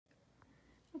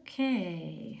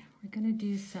Okay, we're gonna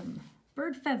do some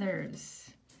bird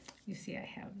feathers. You see I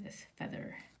have this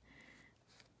feather.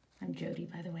 I'm Jody,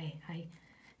 by the way. Hi.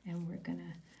 And we're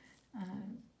gonna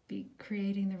be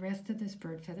creating the rest of this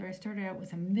bird feather. I started out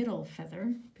with a middle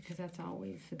feather because that's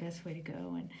always the best way to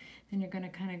go. And then you're gonna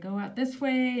kind of go out this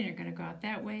way and you're gonna go out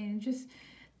that way, and just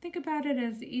think about it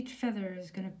as each feather is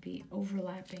gonna be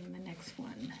overlapping the next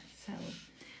one. So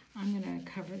I'm going to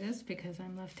cover this because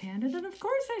I'm left-handed, and of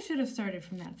course I should have started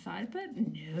from that side, but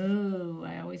no,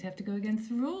 I always have to go against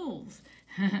the rules.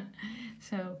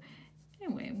 So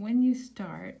anyway, when you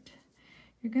start,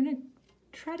 you're going to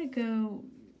try to go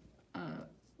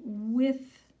with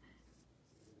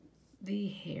the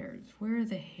hairs. Where are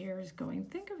the hairs going?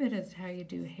 Think of it as how you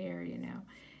do hair, you know,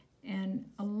 and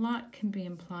a lot can be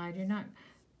implied. You're not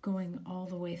going all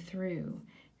the way through.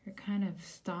 You're kind of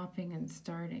stopping and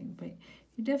starting, but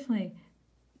you definitely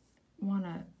want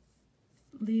to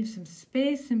leave some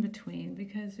space in between,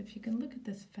 because if you can look at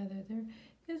this feather, there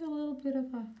is a little bit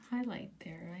of a highlight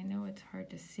there. I know it's hard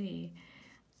to see,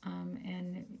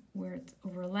 and where it's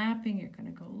overlapping, you're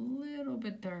going to go a little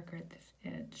bit darker at this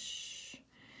edge.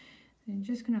 And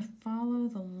you're just going to follow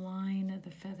the line of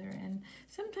the feather, and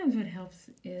sometimes what helps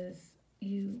is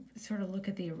you sort of look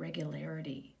at the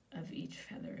irregularity of each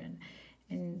feather,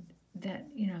 and that,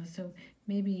 you know, so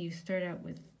maybe you start out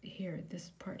with here,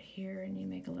 this part here, and you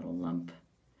make a little lump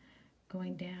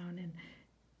going down,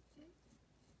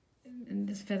 and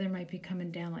this feather might be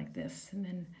coming down like this, and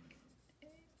then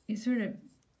you sort of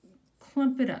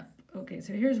clump it up. Okay,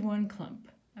 so here's one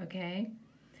clump, okay?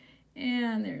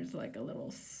 And there's like a little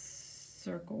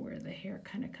circle where the hair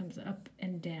kind of comes up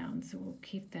and down, so we'll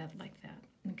keep that like that,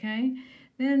 okay?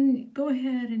 Then go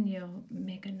ahead and you'll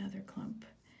make another clump.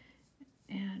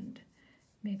 And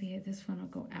maybe this one will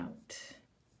go out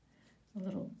a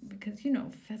little, because, you know,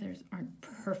 feathers aren't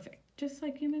perfect, just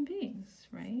like human beings,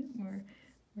 right?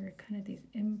 We're kind of these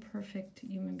imperfect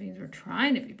human beings. We're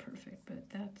trying to be perfect, but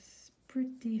that's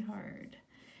pretty hard.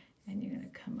 And you're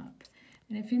going to come up.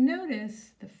 And if you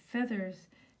notice, the feathers,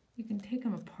 you can take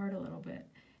them apart a little bit,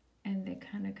 and they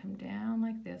kind of come down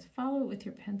like this. Follow it with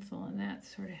your pencil, and that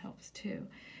sort of helps too.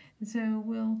 And so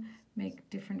we'll make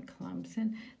different clumps,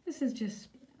 and this is just,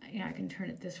 yeah, I can turn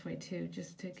it this way too,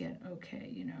 just to get, okay,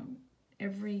 you know,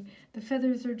 the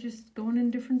feathers are just going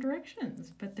in different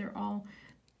directions, but they're all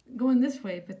going this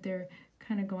way, but they're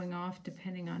kind of going off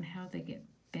depending on how they get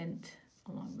bent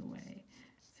along the way.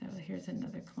 So here's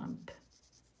another clump,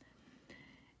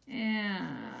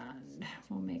 and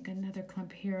we'll make another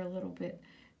clump here a little bit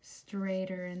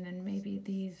straighter, and then maybe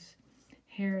these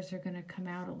hairs are going to come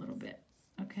out a little bit,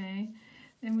 okay?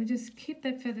 And we just keep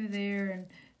that feather there, and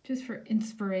just for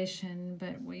inspiration.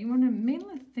 But what you want to, main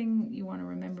thing you want to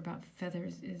remember about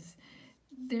feathers is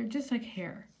they're just like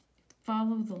hair.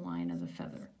 Follow the line of the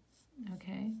feather,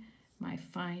 okay? My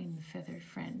fine feathered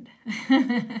friend.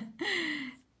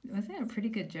 Was that a pretty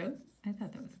good joke? I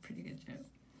thought that was a pretty good joke.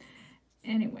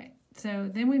 Anyway, so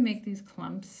then we make these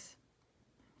clumps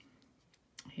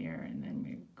here, and then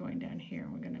we're going down here,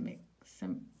 and we're going to make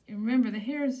some, remember the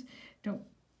hairs don't,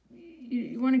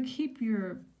 you want to keep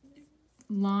your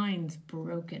lines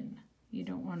broken. You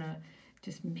don't want to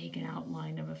just make an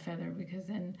outline of a feather, because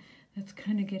then that's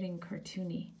kind of getting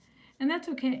cartoony. And that's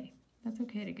okay. That's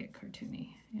okay to get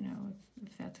cartoony, you know,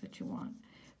 if that's what you want.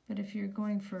 But if you're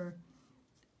going for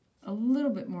a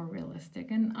little bit more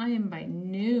realistic, and I am by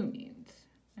no means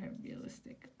a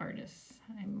realistic artist.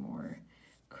 I'm more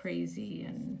crazy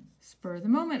and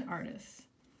spur-of-the-moment artist.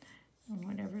 And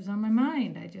whatever's on my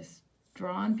mind, I just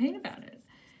draw and paint about it.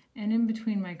 And in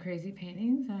between my crazy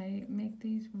paintings, I make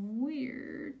these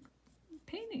weird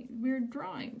paintings, weird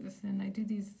drawings. And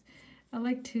I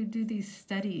like to do these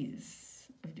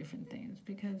studies of different things,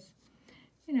 because,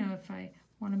 you know, if I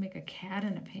want to make a cat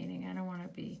in a painting, I don't want to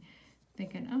be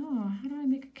thinking, oh, how do I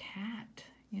make a cat,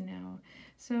 you know?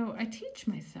 So I teach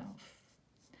myself.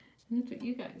 And that's what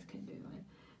you guys can do.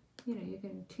 You know, you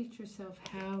can teach yourself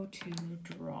how to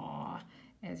draw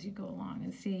as you go along.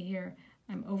 And see here,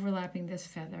 I'm overlapping this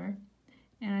feather,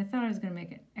 and I thought I was going to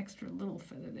make an extra little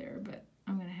feather there, but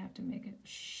I'm going to have to make it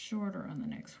shorter on the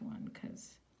next one,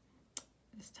 because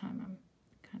this time I'm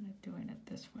kind of doing it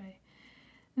this way.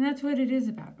 And that's what it is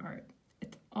about art.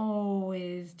 It's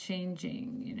always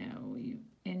changing, you know.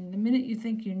 And the minute you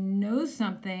think you know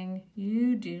something,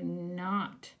 you do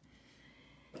not.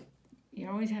 You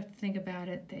always have to think about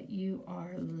it that you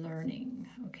are learning,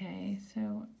 okay?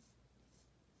 So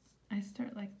I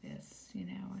start like this, you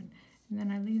know, and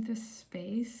then I leave this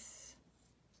space,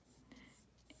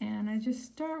 and I just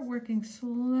start working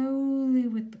slowly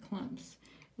with the clumps.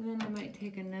 And then I might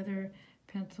take another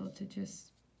pencil to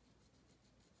just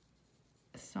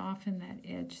soften that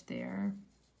edge there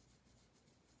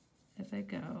as I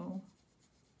go.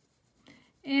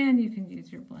 And you can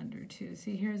use your blender too.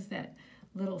 See, here's that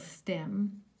little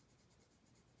stem.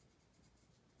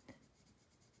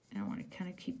 And I want to kind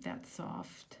of keep that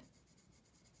soft.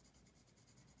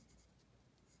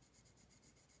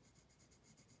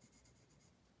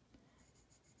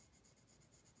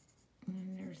 And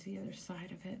then there's the other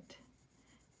side of it.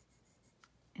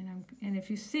 And if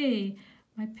you see,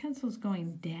 my pencil's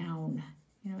going down.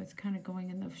 You know, it's kind of going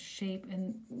in the shape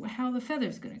and how the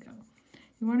feather's going to go.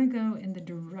 You want to go in the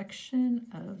direction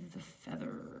of the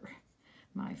feather,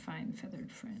 my fine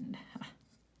feathered friend.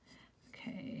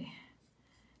 Okay,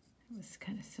 that was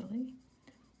kind of silly.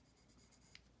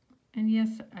 And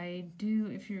yes, I do.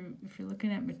 If you're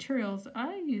looking at materials,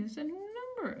 I use a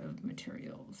number of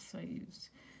materials. I use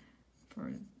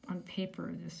on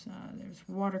paper. There's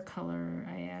watercolor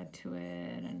I add to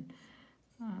it, and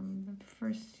the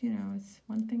first, you know, it's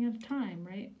one thing at a time,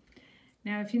 right?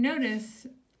 Now, if you notice,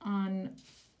 on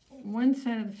one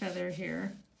side of the feather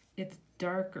here, it's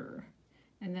darker,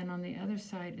 and then on the other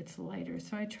side, it's lighter.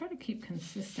 So I try to keep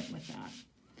consistent with that.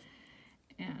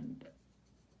 And,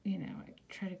 you know, I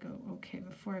try to go, okay,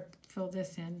 before I fill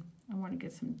this in, I want to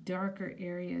get some darker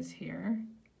areas here,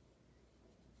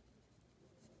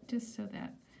 just so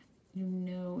that you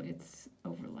know it's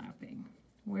overlapping.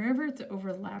 Wherever it's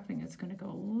overlapping, it's going to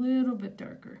go a little bit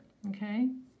darker, okay?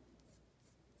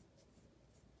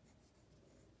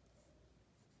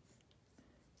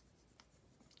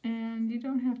 And you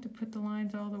don't have to put the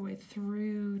lines all the way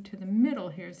through to the middle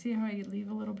here. See how you leave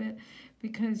a little bit?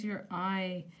 Because your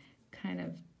eye kind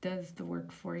of does the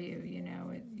work for you, you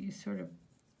know. You sort of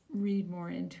read more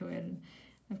into it. And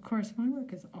of course, my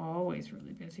work is always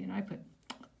really busy, and I put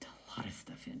a lot of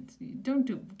stuff in. So you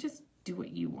just do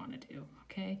what you want to do,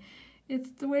 okay?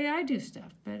 It's the way I do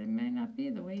stuff, but it may not be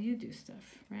the way you do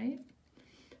stuff, right?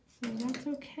 So that's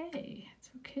okay.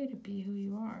 It's okay to be who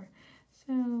you are.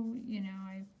 So, you know,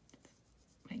 I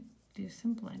might do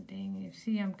some blending. You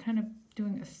see, I'm kind of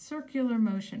doing a circular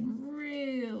motion,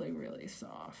 really, really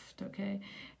soft, okay?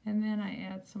 And then I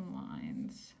add some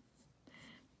lines.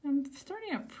 I'm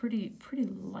starting out pretty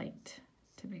light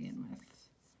to begin with,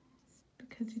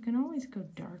 because you can always go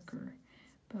darker.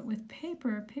 But with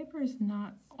paper is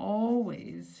not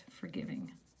always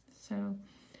forgiving. So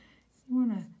you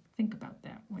want to think about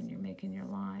that when you're making your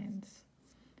lines.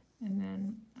 And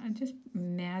then I just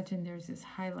imagine there's this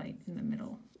highlight in the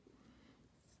middle.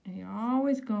 And you're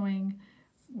always going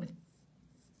with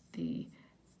the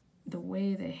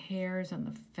way the hairs on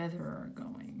the feather are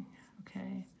going,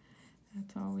 okay?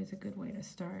 That's always a good way to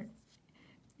start.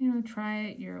 You know, try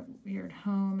it, you're at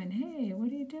home, and hey,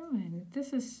 what are you doing?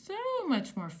 This is so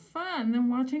much more fun than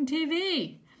watching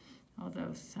TV.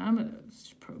 Although some of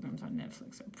those programs on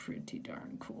Netflix are pretty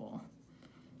darn cool.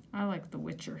 I like The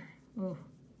Witcher. Oh,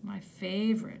 my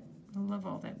favorite. I love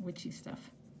all that witchy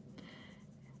stuff.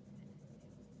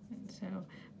 And so,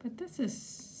 but this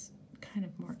is kind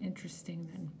of more interesting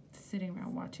than sitting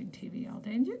around watching TV all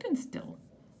day. And you can still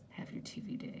have your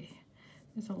TV day.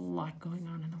 There's a lot going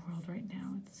on in the world right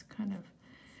now. It's kind of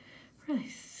really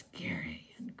scary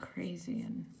and crazy,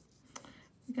 and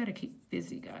we got to keep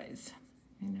busy, guys.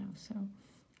 You know, so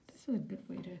this is a good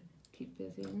way to keep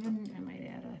busy. And then I might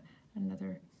add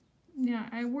another. Yeah,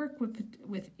 I work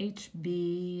with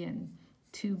HB and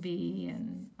 2B,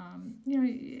 and you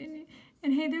know,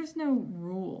 and hey, there's no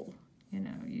rule. You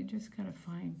know, you just got to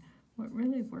find what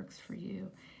really works for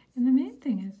you. And the main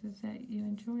thing is that you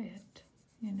enjoy it.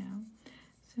 You know.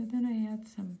 So then I add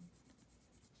some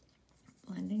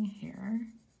blending here.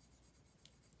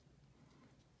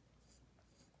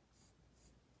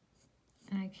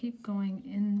 And I keep going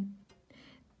in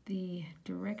the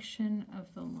direction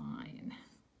of the line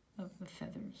of the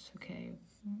feathers, okay?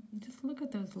 Just look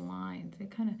at those lines. They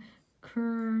kind of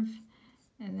curve,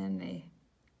 and then they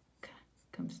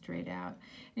come straight out.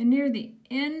 And near the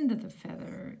end of the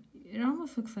feather, it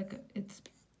almost looks like it's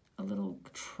a little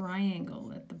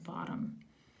triangle at the bottom.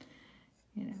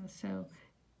 You know, so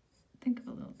think of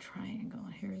a little triangle.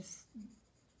 Here's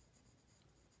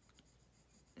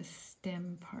the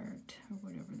stem part, or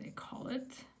whatever they call it.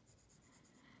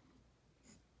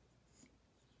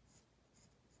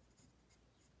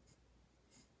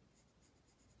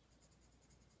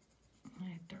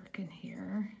 I darken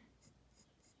here.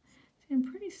 And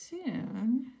pretty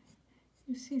soon,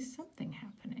 you see something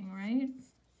happening, right?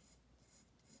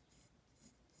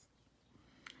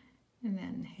 And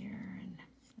then here, and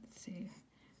let's see.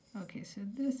 Okay, so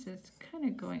this is kind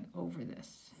of going over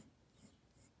this.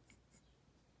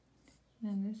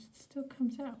 And this still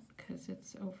comes out because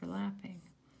it's overlapping.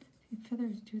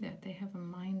 Feathers do that. They have a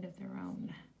mind of their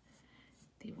own.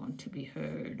 They want to be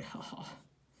heard.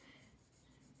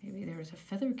 Maybe there's a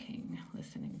feather king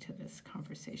listening to this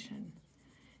conversation.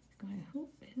 Going, who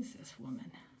is this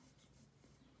woman?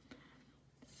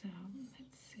 So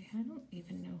let's see. I don't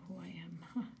even know who I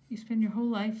am. You spend your whole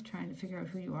life trying to figure out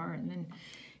who you are, and then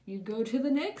you go to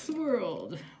the next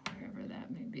world, wherever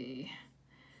that may be.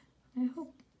 I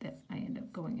hope that I end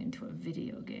up going into a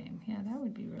video game. Yeah, that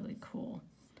would be really cool.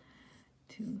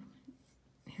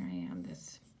 Here I am,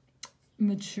 this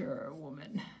mature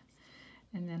woman,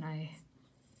 and then I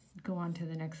go on to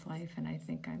the next life, and I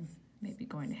think I'm maybe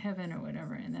going to heaven or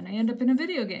whatever, and then I end up in a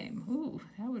video game. Ooh,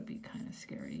 that would be kind of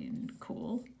scary and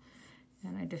cool.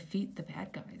 And I defeat the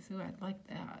bad guys. Ooh, I'd like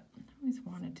that. I always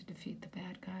wanted to defeat the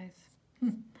bad guys.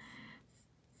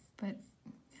 But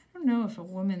I don't know if a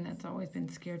woman that's always been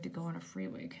scared to go on a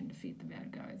freeway can defeat the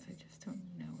bad guys. I just don't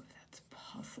know if that's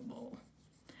possible.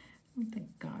 I don't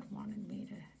think God wanted me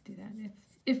to do that.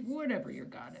 If whatever your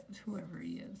God is, whoever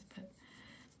he is, but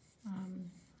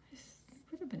it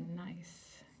would have been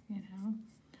nice, you know,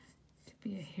 to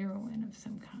be a heroine of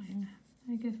some kind.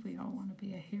 I guess we all want to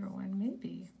be a heroine.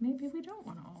 Maybe we don't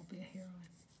want to all be a heroine.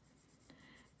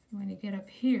 When you get up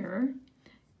here, I'm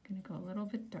going to go a little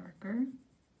bit darker.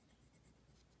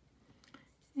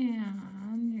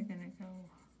 And you're going to go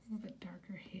a little bit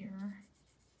darker here.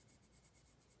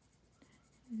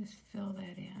 Just fill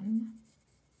that in.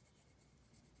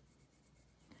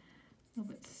 A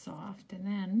little bit soft, and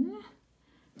then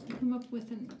come up with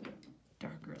a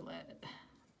darker lead.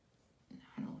 No,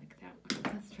 I don't like that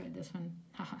one. Let's try this one.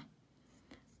 Haha.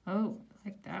 Oh, I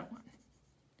like that one.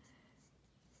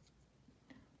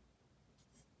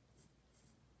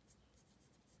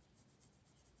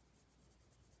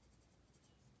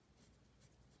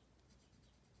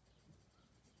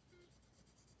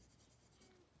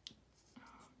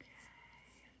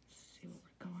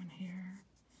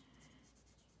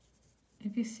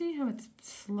 If you see how it's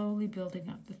slowly building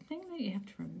up, the thing that you have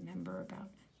to remember about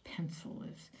pencil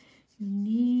is you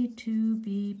need to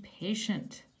be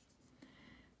patient.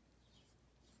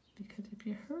 Because if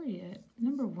you hurry it,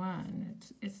 number one,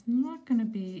 it's not going to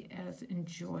be as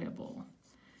enjoyable.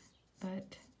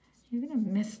 But you're going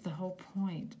to miss the whole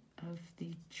point of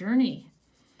the journey.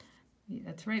 Yeah,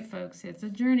 that's right, folks. It's a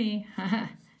journey.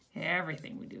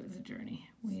 Everything we do is a journey.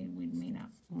 We may not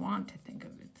want to think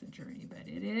of it as a journey, but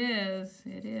it is.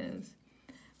 It is.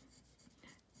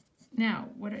 Now,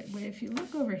 if you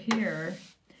look over here,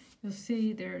 you'll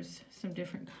see there's some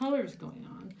different colors going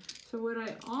on. So what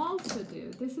I also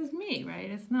do, this is me, right?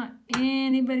 It's not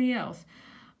anybody else.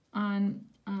 I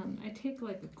take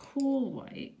like a cool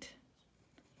white,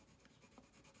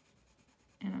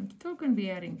 and I'm still going to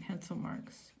be adding pencil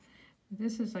marks.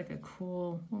 This is like a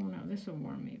cool, oh no, this is a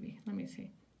warm maybe. Let me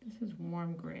see. This is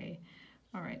warm gray.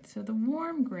 All right, so the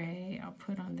warm gray I'll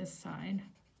put on this side.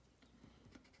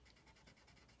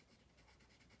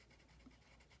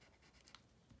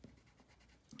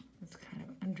 It's kind of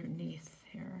underneath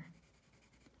here.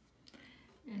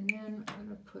 And then I'm going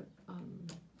to put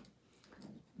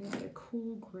maybe a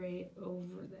cool gray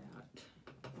over that,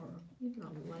 or even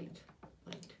a light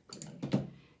gray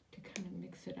to kind of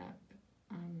mix it up.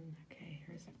 Okay,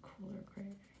 here's a cooler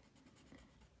gray.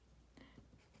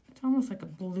 It's almost like a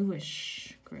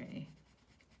bluish gray.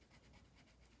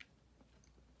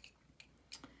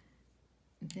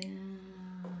 Then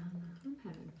I'm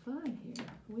having fun here.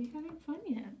 Are we having fun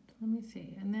yet? Let me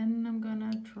see. And then I'm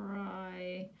gonna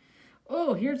try,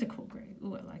 oh, here's a cool gray.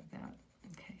 Ooh, I like that.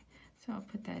 Okay, so I'll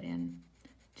put that in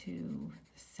to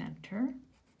the center.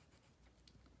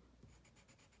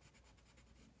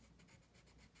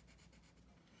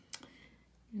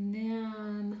 And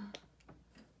then I'm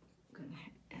going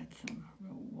to add some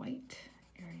real white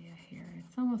area here.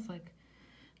 It's almost like,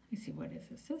 let me see, what is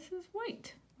this? This is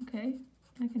white. Okay,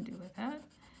 I can do with that.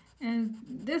 And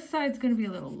this side's going to be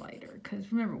a little lighter because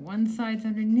remember, one side's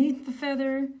underneath the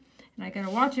feather, and I got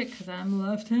to watch it because I'm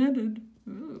left-handed.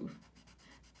 Ooh.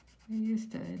 I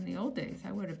used to, in the old days,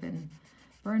 I would have been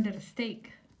burned at a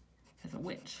stake as a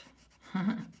witch.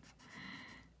 But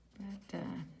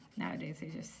nowadays, they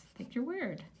just think you're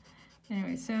weird.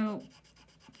 Anyway, so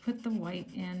put the white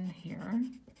in here.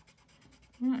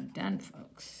 We're not done,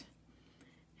 folks.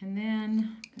 And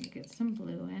then I'm going to get some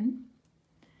blue in.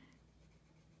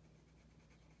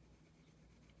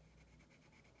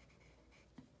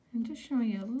 I'm just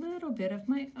showing you a little bit of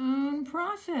my own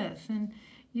process. And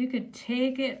you could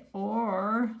take it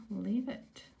or leave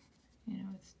it. You know,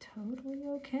 it's totally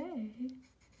okay.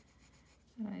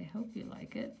 But I hope you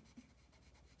like it.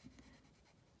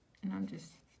 And I'm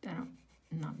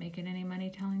not making any money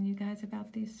telling you guys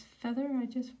about this feather. I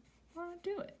just want to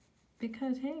do it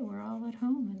because, hey, we're all at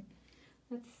home, and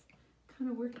let's kind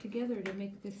of work together to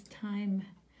make this time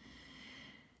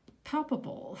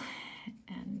palpable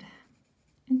and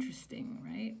interesting,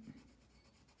 right?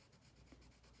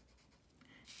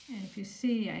 And if you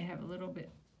see, I have a little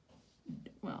bit,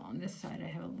 well, on this side I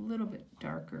have a little bit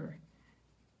darker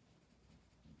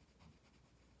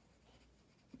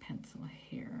pencil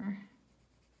here.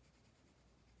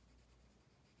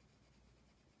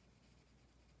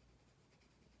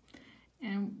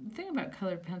 And the thing about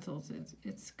colored pencils is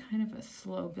it's kind of a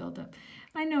slow buildup.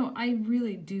 I know I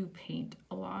really do paint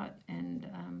a lot, and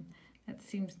that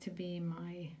seems to be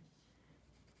my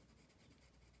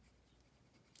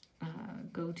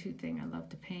go-to thing. I love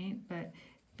to paint, but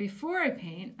before I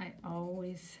paint, I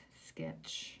always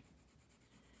sketch.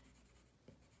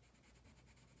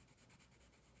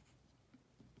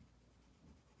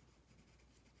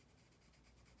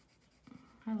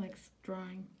 I like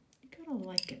drawing. You gotta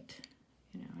like it.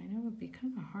 You know, I know it would be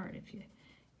kind of hard if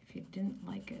you didn't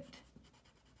like it.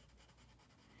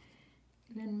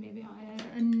 And then maybe I'll add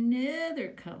another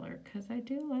color because I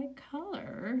do like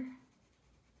color.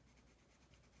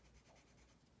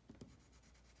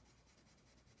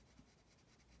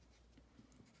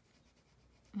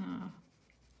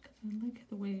 Because I like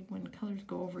the way when colors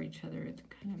go over each other, it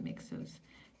kind of makes those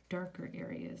darker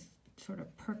areas sort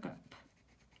of perk up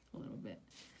a little bit.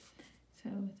 So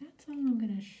that's all I'm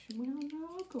going to show. Well, no,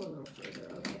 I'll go a little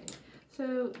further. Okay.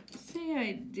 So say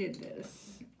I did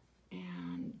this,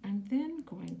 and I'm then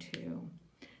going to,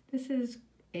 this is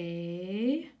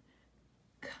a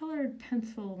colored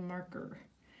pencil marker.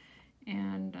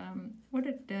 And what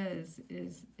it does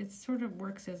is it sort of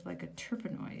works as like a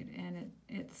terpenoid, and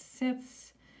it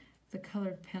sets the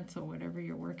colored pencil, whatever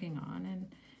you're working on. And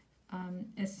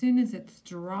as soon as it's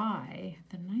dry,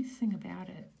 the nice thing about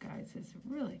it, guys, is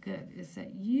really good, is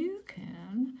that you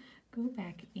can go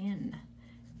back in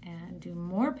and do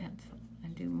more pencil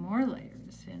and do more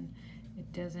layers, and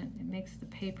it makes the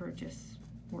paper just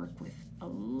work with a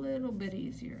little bit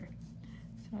easier.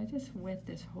 So I just wet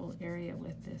this whole area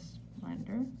with this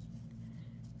blender,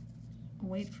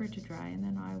 wait for it to dry, and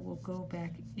then I will go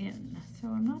back in. So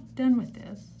I'm not done with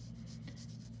this.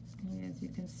 As you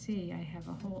can see, I have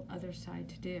a whole other side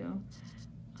to do.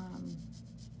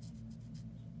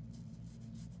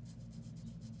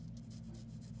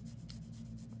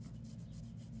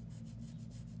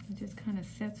 It just kind of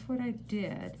sets what I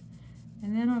did,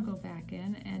 and then I'll go back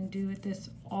in and do this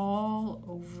all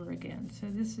over again. So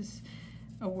this is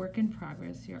a work in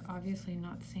progress. You're obviously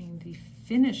not seeing the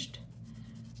finished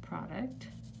product,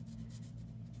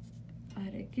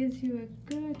 but it gives you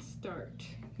a good start,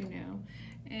 you know.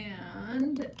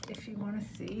 And if you want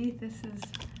to see, this is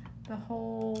the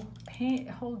whole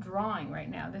drawing right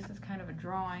now. This is kind of a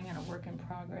drawing and a work in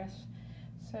progress.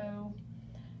 So,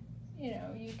 you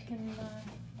know, you can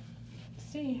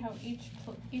see how each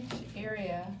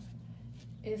area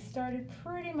is started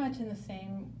pretty much in the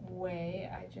same way.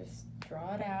 I just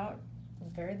draw it out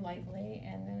very lightly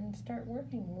and then start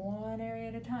working one area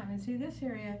at a time. And see, this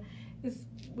area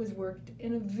was worked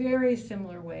in a very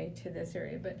similar way to this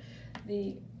area, but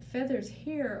the feathers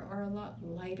here are a lot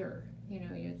lighter. You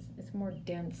know, it's more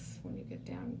dense when you get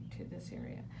down to this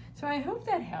area. So I hope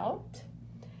that helped.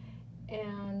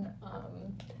 And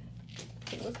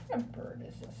what kind of bird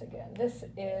is this again? This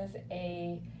is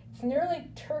it's nearly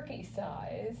turkey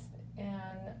sized,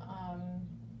 and I'm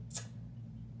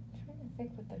trying to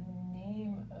think what the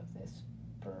name of this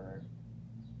bird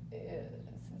is.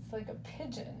 It's like a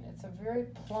pigeon. It's a very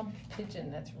plump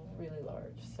pigeon that's really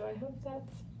large. So I hope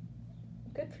that's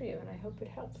good for you, and I hope it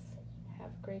helps.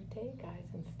 Have a great day,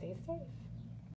 guys, and stay safe.